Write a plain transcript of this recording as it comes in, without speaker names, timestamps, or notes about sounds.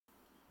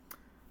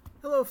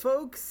Hello,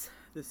 folks.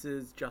 This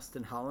is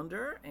Justin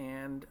Hollander,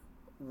 and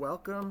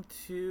welcome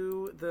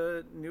to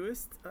the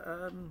newest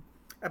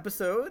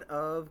episode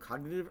of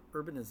Cognitive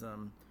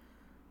Urbanism.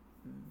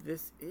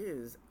 This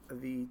is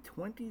the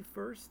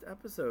 21st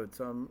episode,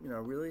 so I'm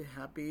really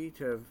happy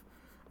to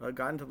have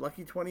gotten to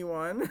lucky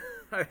 21.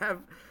 I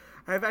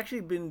have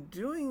actually been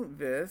doing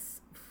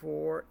this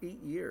for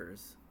 8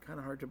 years. Kind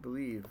of hard to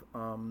believe.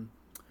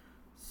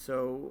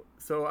 So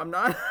I'm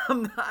not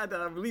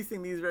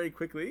releasing these very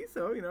quickly.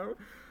 So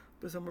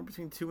somewhere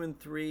between 2 and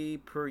 3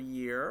 per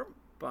year.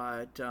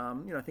 But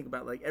I think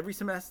about like every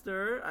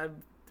semester I've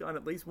done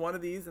at least one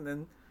of these, and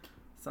then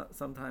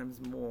sometimes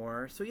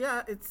more. So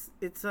yeah,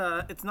 it's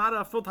not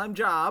a full-time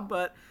job,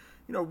 but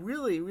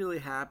really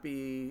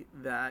happy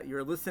that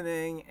you're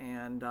listening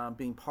and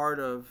being part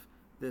of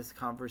this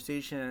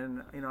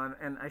conversation.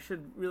 And I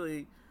should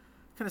really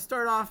kind of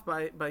start off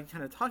by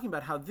kind of talking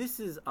about how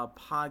this is a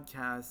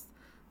podcast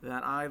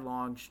that I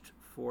launched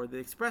for the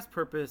express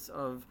purpose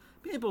of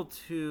being able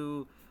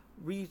to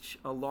reach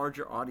a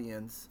larger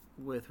audience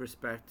with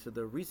respect to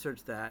the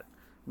research that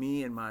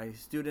me and my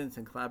students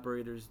and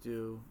collaborators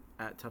do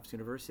at Tufts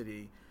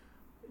University.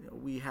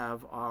 We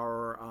have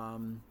our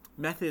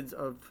methods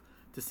of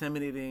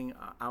disseminating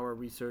our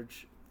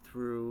research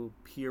through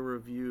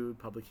peer-reviewed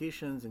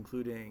publications,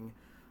 including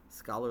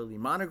scholarly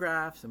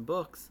monographs and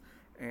books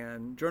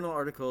and journal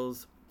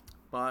articles.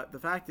 But the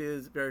fact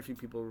is, very few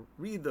people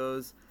read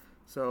those.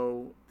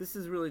 So this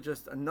is really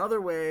just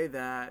another way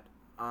that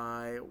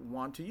I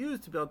want to use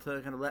to be able to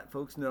kind of let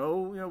folks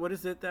know, what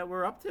is it that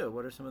we're up to?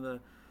 What are some of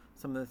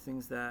the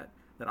things that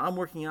I'm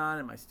working on,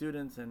 and my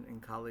students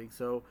and colleagues.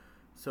 So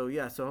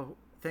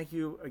thank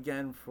you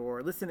again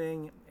for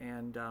listening,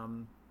 and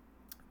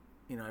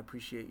I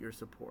appreciate your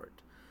support.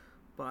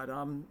 But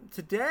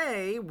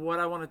today,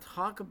 what I want to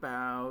talk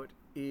about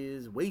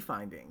is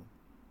wayfinding.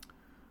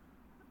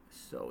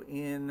 So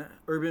in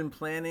urban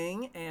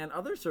planning and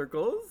other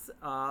circles,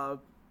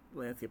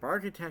 landscape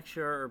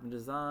architecture, urban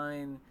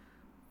design,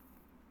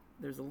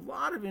 there's a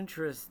lot of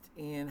interest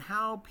in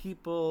how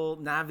people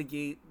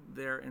navigate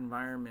their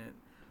environment.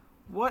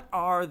 What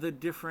are the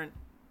different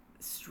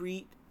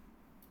street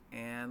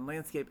and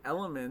landscape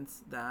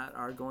elements that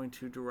are going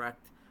to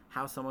direct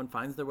how someone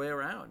finds their way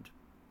around?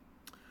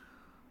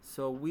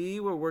 So we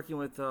were working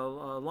with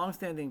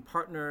longstanding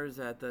partners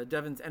at the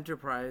Devens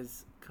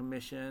Enterprise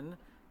Commission.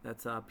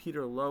 That's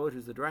Peter Lowett,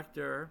 who's the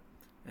director,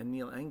 and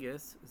Neil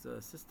Angus is the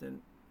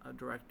assistant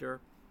director.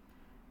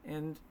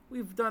 And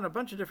we've done a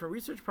bunch of different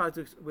research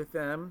projects with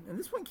them. And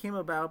this one came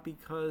about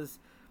because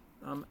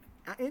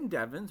in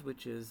Devens,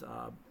 which is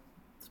a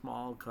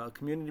small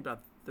community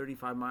about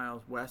 35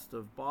 miles west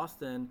of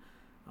Boston,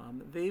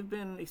 they've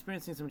been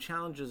experiencing some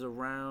challenges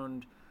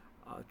around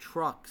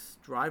trucks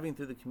driving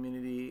through the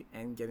community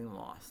and getting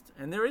lost.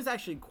 And there is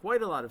actually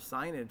quite a lot of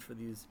signage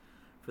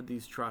for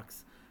these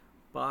trucks,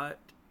 but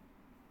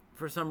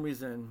for some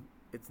reason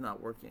it's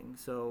not working.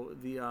 So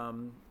the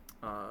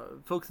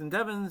folks in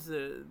Devens,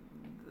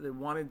 they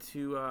wanted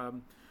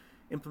to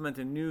implement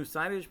a new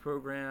signage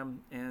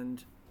program,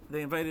 and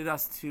they invited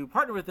us to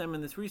partner with them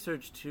in this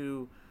research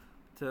to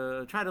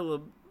try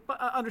to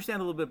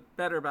understand a little bit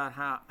better about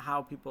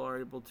how people are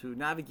able to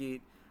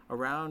navigate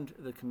around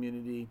the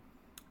community,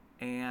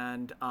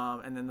 and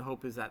then the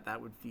hope is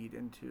that would feed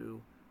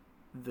into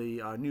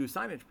the new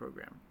signage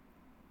program.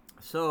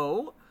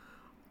 So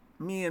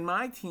me and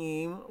my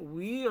team,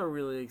 we are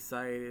really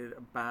excited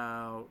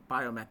about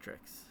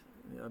biometrics,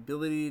 the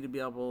ability to be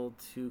able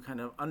to kind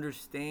of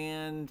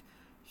understand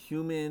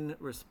human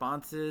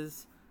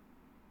responses,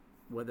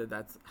 whether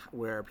that's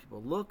where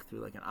people look through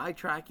like an eye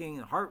tracking,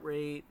 heart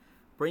rate,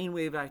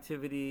 brainwave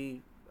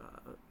activity,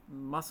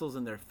 muscles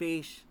in their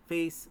face,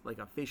 like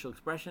a facial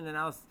expression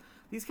analysis.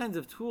 These kinds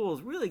of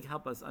tools really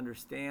help us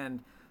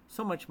understand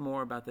so much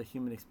more about the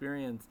human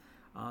experience,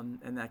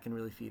 and that can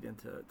really feed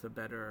into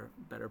better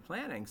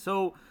planning.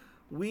 So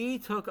we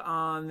took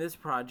on this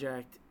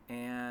project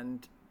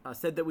and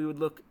said that we would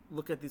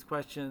look at these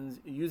questions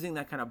using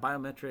that kind of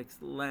biometrics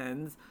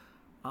lens.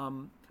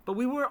 But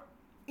we were,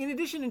 in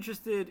addition,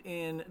 interested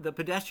in the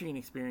pedestrian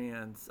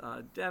experience.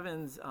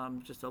 Devens,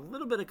 just a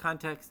little bit of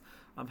context,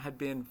 had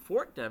been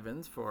Fort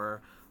Devens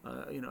for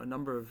a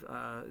number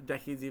of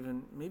decades,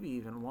 maybe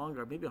even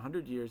longer, maybe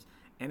 100 years,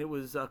 and it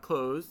was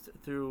closed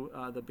through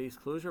the base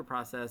closure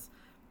process.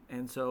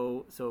 And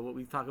so what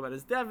we talk about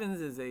as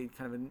Devens is a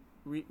kind of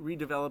a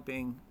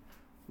redeveloping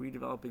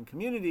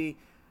community.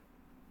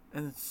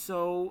 And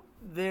so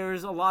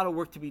there's a lot of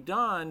work to be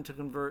done to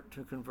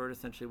convert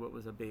essentially what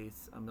was a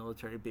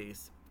military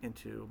base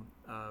into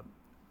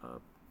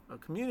a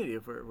community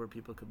where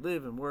people could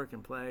live and work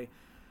and play.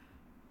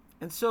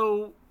 And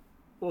so,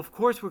 well, of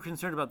course, we're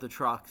concerned about the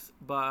trucks,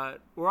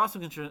 but we're also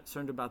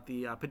concerned about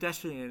the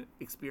pedestrian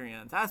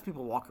experience as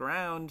people walk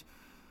around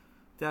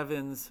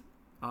Devens.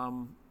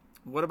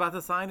 What about the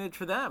signage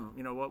for them?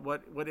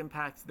 What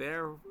impacts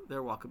their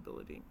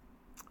walkability?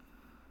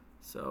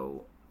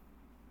 So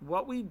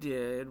what we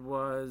did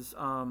was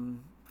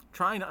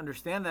trying to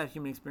understand that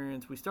human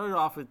experience. We started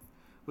off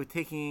with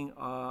taking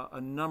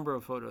a number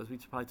of photos. We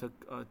probably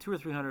took 200 or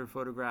 300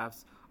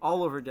 photographs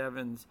all over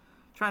Devens,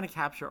 trying to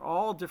capture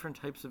all different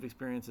types of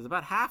experiences.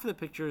 About half of the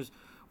pictures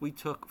we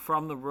took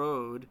from the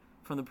road,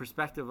 from the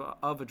perspective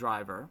of a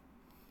driver,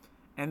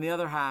 and the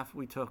other half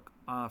we took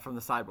from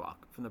the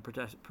sidewalk, from the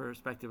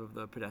perspective of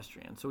the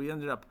pedestrian. So we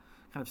ended up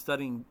kind of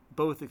studying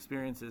both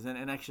experiences,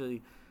 and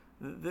actually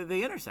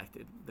they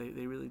intersected.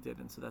 They really did,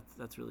 and so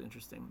that's really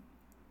interesting.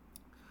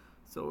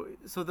 So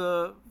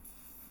the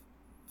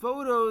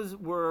photos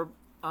were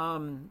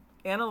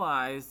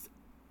analyzed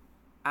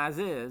as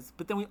is,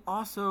 but then we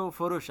also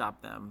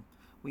photoshopped them.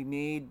 We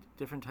made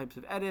different types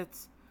of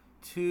edits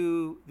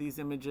to these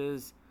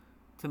images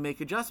to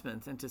make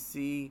adjustments and to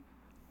see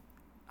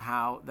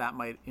how that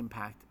might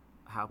impact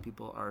how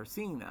people are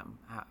seeing them,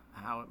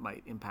 how it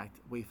might impact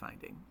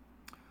wayfinding.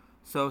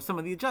 So some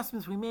of the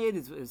adjustments we made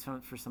is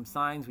for some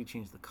signs. We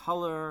changed the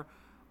color,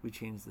 we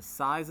changed the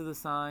size of the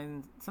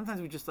sign.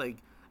 Sometimes we just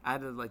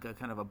added a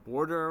kind of a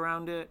border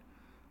around it.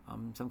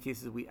 In some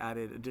cases we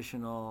added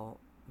additional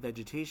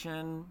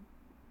vegetation,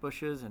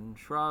 bushes and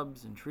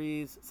shrubs and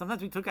trees.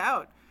 Sometimes we took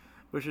out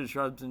bushes,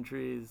 shrubs, and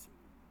trees.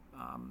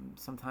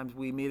 Sometimes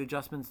we made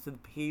adjustments to the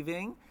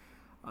paving,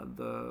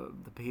 the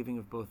paving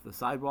of both the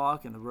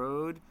sidewalk and the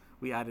road.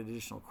 We added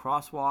additional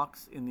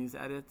crosswalks in these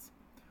edits.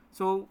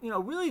 So,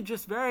 really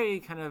just very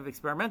kind of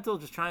experimental,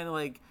 just trying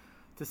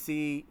to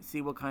see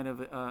what kind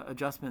of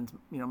adjustments,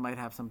 might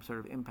have some sort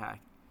of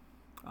impact.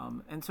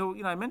 And so,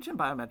 I mentioned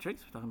biometrics.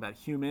 We're talking about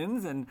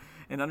humans and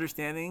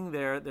understanding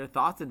their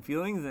thoughts and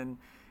feelings and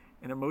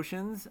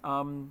emotions.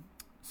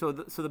 So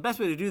the best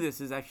way to do this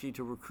is actually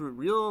to recruit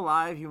real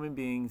live human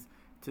beings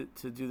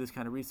to do this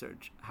kind of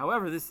research.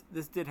 However,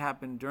 this did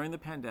happen during the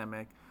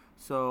pandemic,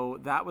 so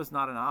that was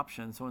not an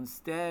option. So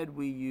instead,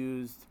 we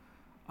used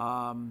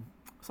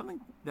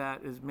something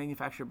that is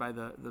manufactured by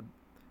the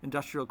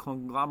industrial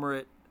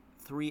conglomerate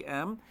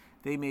 3M.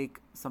 They make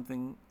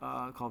something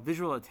called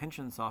visual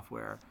attention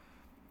software,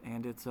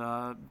 and it's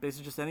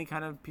basically just any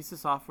kind of piece of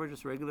software,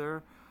 just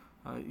regular.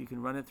 You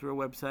can run it through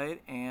a website,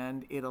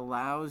 and it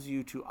allows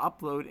you to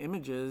upload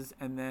images,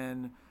 and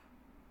then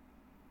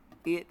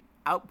it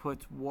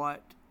outputs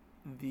what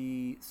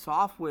the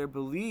software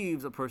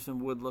believes a person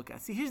would look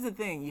at. See, here's the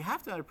thing. You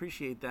have to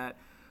appreciate that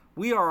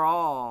we are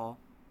all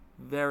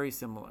very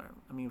similar.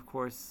 I mean, of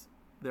course,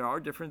 there are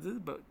differences,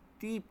 but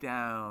deep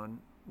down,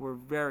 we're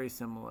very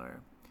similar.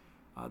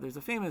 There's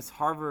a famous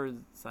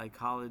Harvard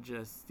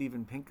psychologist,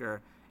 Steven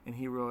Pinker, and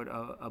he wrote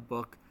a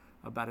book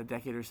about a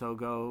decade or so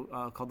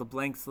ago called The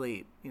Blank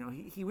Slate.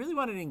 He really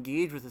wanted to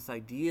engage with this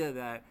idea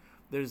that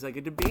there's a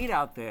debate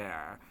out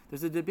there.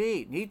 There's a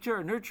debate, nature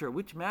or nurture,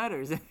 which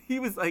matters? And he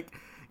was like,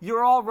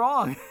 you're all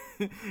wrong.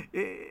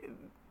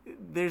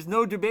 There's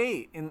no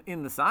debate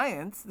in the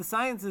science. The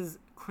science is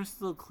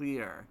crystal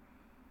clear.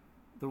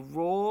 The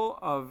role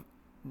of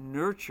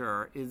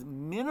nurture is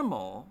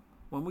minimal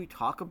when we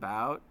talk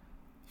about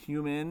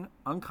human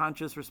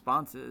unconscious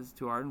responses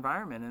to our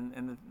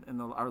environment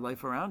and our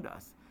life around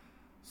us.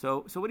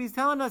 So what he's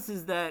telling us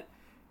is that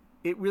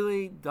it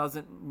really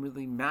doesn't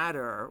really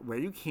matter where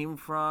you came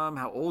from,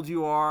 how old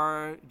you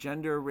are,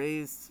 gender,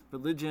 race,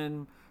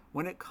 religion,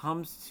 when it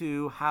comes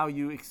to how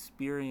you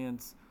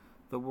experience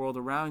the world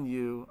around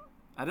you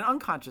at an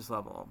unconscious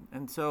level.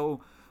 And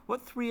so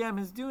what 3M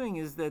is doing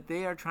is that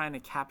they are trying to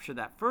capture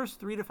that first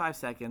 3 to 5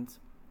 seconds.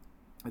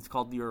 It's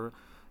called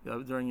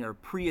during your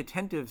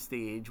pre-attentive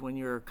stage, when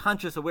your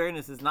conscious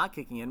awareness is not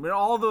kicking in, when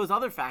all those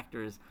other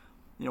factors,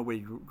 where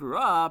you grew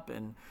up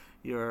and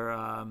your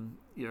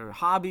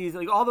hobbies,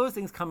 all those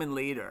things come in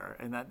later,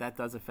 and that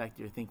does affect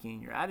your thinking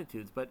and your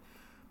attitudes. But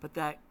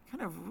that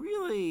kind of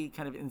really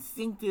kind of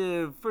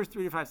instinctive first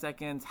 3 to 5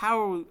 seconds,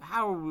 how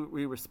are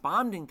we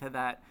responding to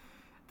that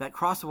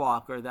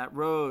crosswalk or that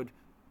road?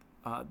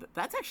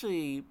 That's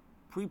actually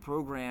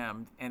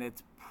pre-programmed, and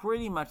it's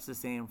pretty much the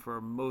same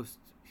for most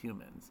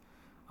humans.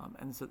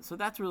 And so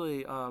that's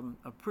really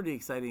a pretty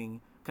exciting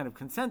kind of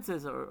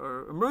consensus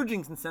or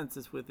emerging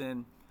consensus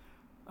within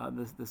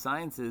the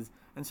sciences.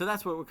 And so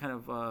that's what we're kind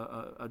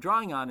of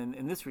drawing on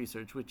in this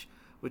research, which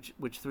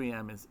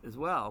 3M is as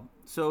well.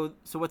 So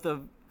what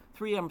the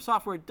 3M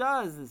software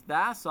does, this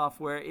vast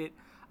software, it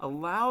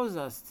allows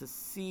us to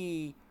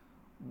see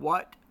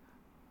what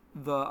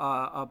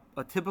a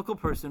typical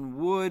person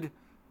would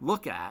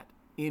look at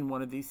in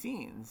one of these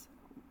scenes.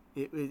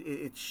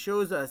 It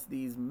shows us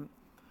these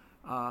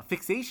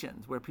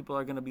fixations where people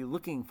are going to be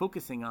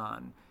focusing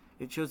on.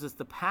 It shows us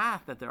the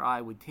path that their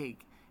eye would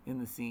take in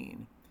the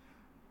scene.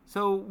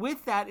 So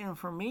with that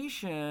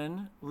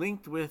information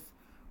linked with,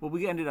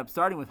 we ended up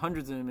starting with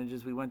hundreds of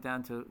images. We went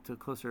down to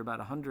closer to about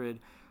 100.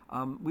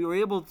 We were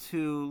able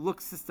to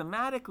look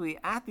systematically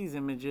at these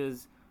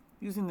images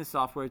using the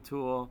software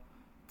tool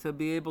to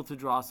be able to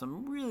draw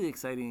some really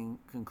exciting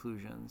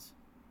conclusions.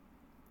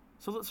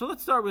 So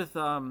let's start with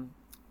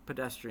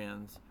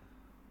pedestrians.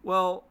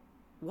 Well,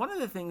 one of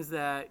the things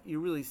that you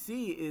really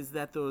see is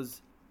that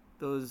those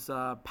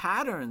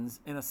patterns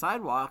in a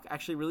sidewalk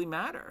actually really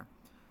matter,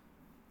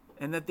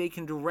 and that they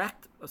can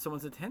direct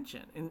someone's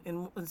attention.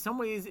 In some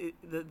ways,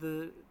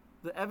 the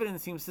the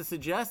evidence seems to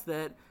suggest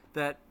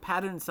that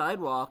patterned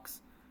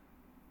sidewalks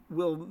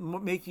will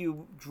make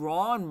you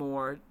drawn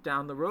more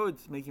down the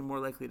roads, make you more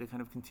likely to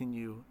kind of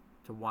continue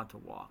to want to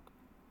walk.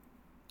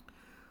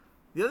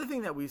 The other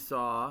thing that we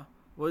saw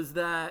was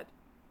that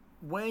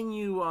when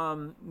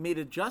you made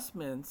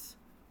adjustments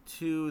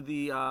to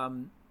the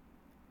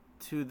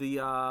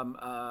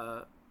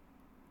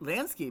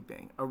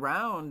landscaping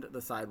around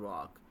the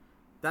sidewalk,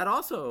 that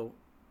also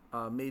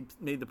made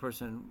the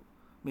person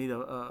made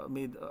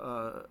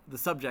the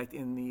subject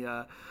in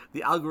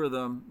the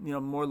algorithm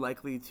more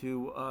likely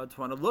to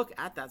want to look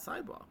at that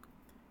sidewalk,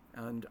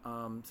 and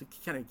so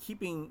kind of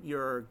keeping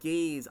your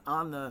gaze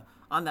on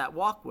that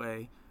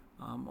walkway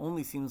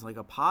only seems like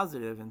a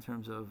positive in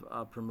terms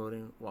of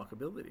promoting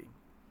walkability.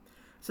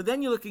 So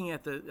then you're looking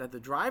at the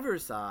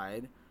driver's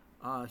side.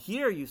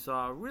 Here you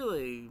saw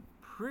really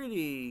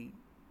pretty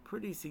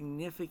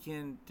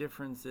significant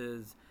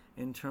differences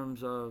in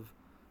terms of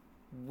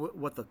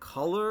what the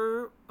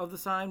color of the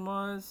sign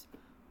was,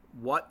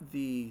 what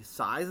the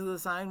size of the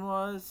sign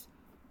was,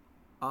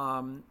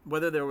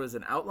 whether there was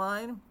an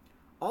outline.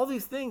 All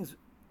these things,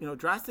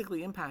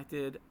 drastically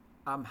impacted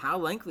how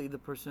likely a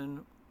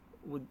person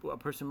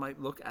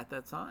might look at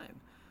that sign.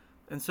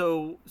 And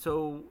so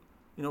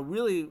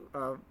really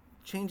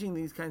changing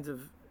these kinds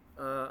of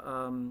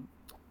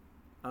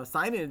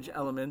signage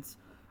elements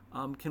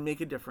can make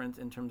a difference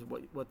in terms of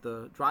what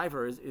the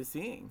driver is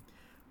seeing.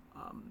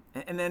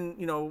 And then,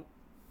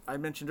 I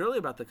mentioned earlier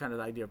about the kind of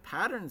idea of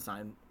pattern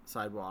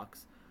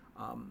sidewalks.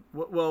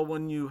 Well,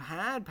 when you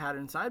had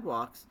pattern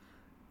sidewalks,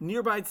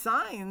 nearby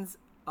signs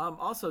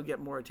also get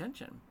more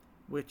attention,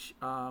 which,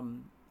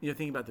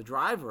 thinking about the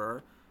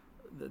driver,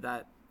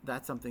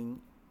 that's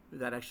something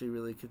that actually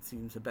really could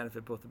seem to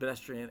benefit both the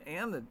pedestrian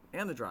and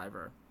the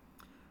driver.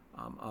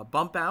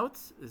 Bump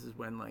outs, this is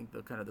when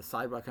the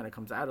sidewalk kind of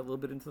comes out a little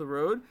bit into the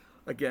road.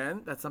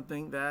 Again, that's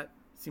something that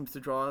seems to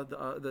draw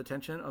the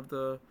attention of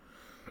the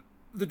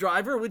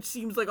driver, which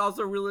seems like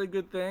also really a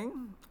good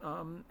thing,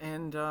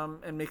 and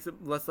makes it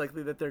less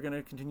likely that they're going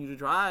to continue to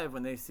drive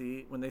when they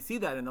see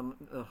that, and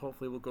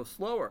hopefully will go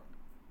slower.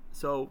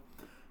 So,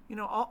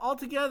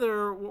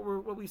 altogether,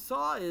 what we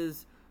saw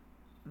is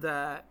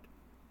that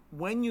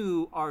when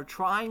you are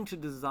trying to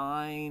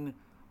design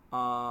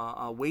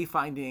a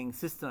wayfinding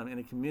system in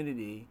a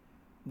community,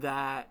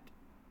 that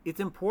it's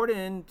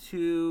important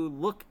to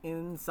look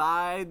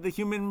inside the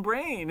human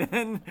brain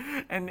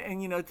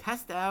and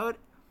test out,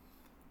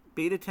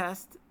 beta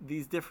test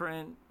these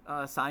different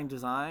sign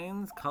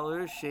designs,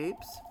 colors,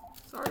 shapes.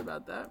 Sorry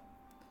about that.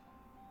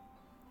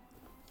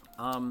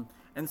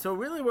 And so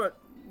really what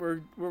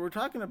we're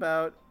talking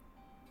about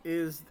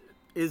is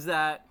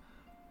that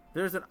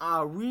there's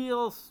a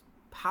real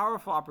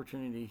powerful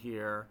opportunity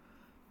here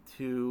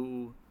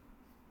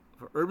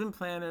for urban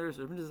planners,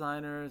 urban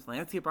designers,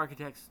 landscape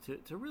architects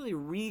to really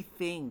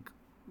rethink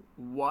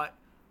what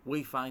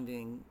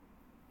wayfinding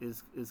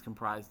is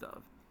comprised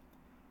of.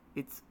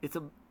 It's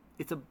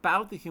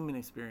about the human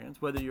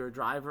experience, whether you're a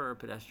driver or a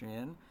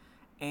pedestrian,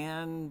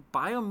 and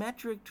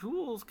biometric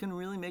tools can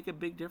really make a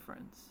big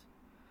difference.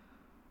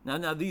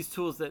 Now these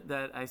tools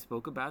that I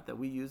spoke about, that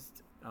we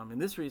used in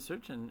this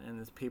research and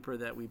this paper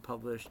that we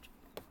published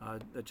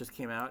that just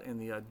came out in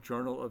the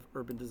Journal of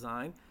Urban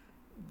Design,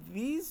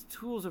 these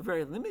tools are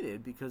very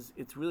limited because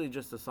it's really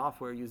just a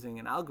software using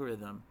an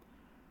algorithm.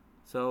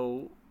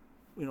 So,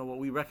 what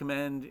we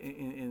recommend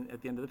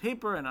at the end of the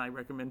paper, and I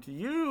recommend to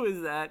you,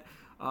 is that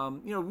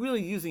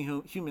really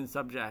using human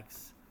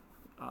subjects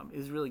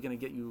is really going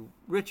to get you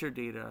richer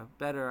data,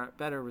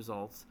 better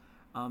results,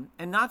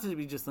 and not to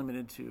be just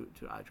limited to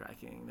eye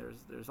tracking.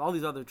 There's all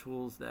these other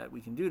tools that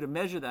we can do to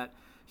measure that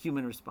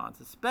human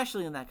response,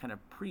 especially in that kind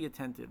of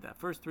pre-attentive, that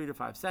first 3 to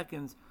 5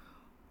 seconds,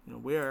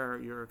 where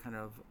you're kind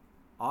of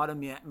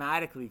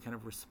automatically kind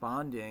of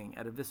responding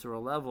at a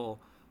visceral level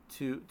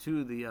to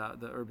the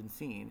urban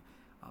scene.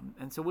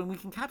 And so when we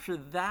can capture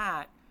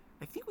that,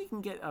 I think we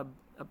can get a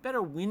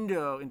better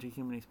window into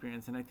human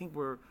experience, and I think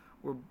we're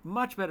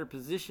much better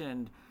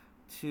positioned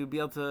to be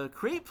able to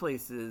create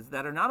places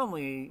that are not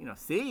only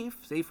safe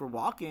for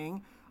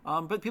walking,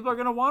 but people are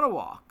going to want to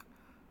walk.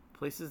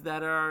 Places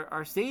that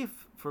are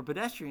safe for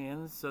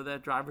pedestrians, so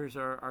that drivers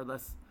are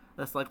less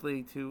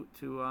likely to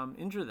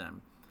injure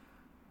them.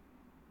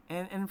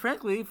 And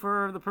frankly,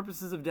 for the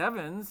purposes of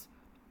Devens,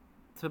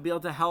 to be able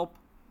to help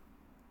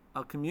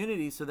a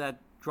community so that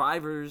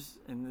drivers,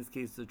 in this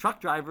case the truck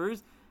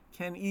drivers,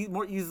 can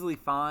more easily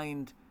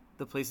find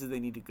the places they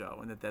need to go,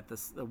 and that the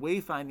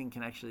wayfinding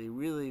can actually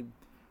really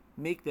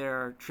make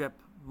their trip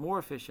more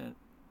efficient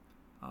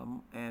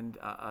and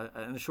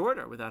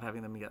shorter without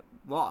having them get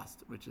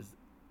lost, which is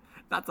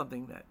not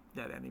something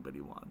that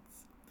anybody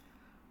wants.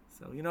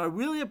 So, I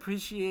really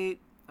appreciate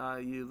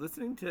you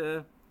listening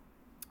to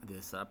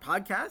this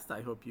podcast.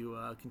 I hope you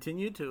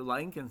continue to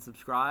like and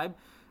subscribe.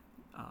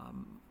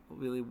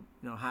 Really,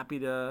 happy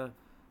to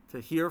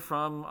hear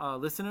from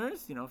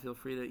listeners. Feel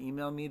free to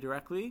email me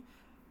directly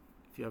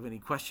if you have any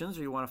questions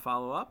or you want to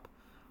follow up.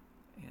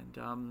 And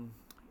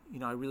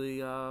I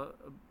really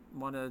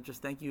want to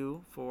just thank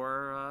you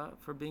for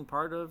being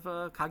part of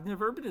Cognitive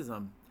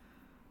Urbanism.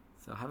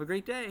 So have a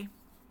great day.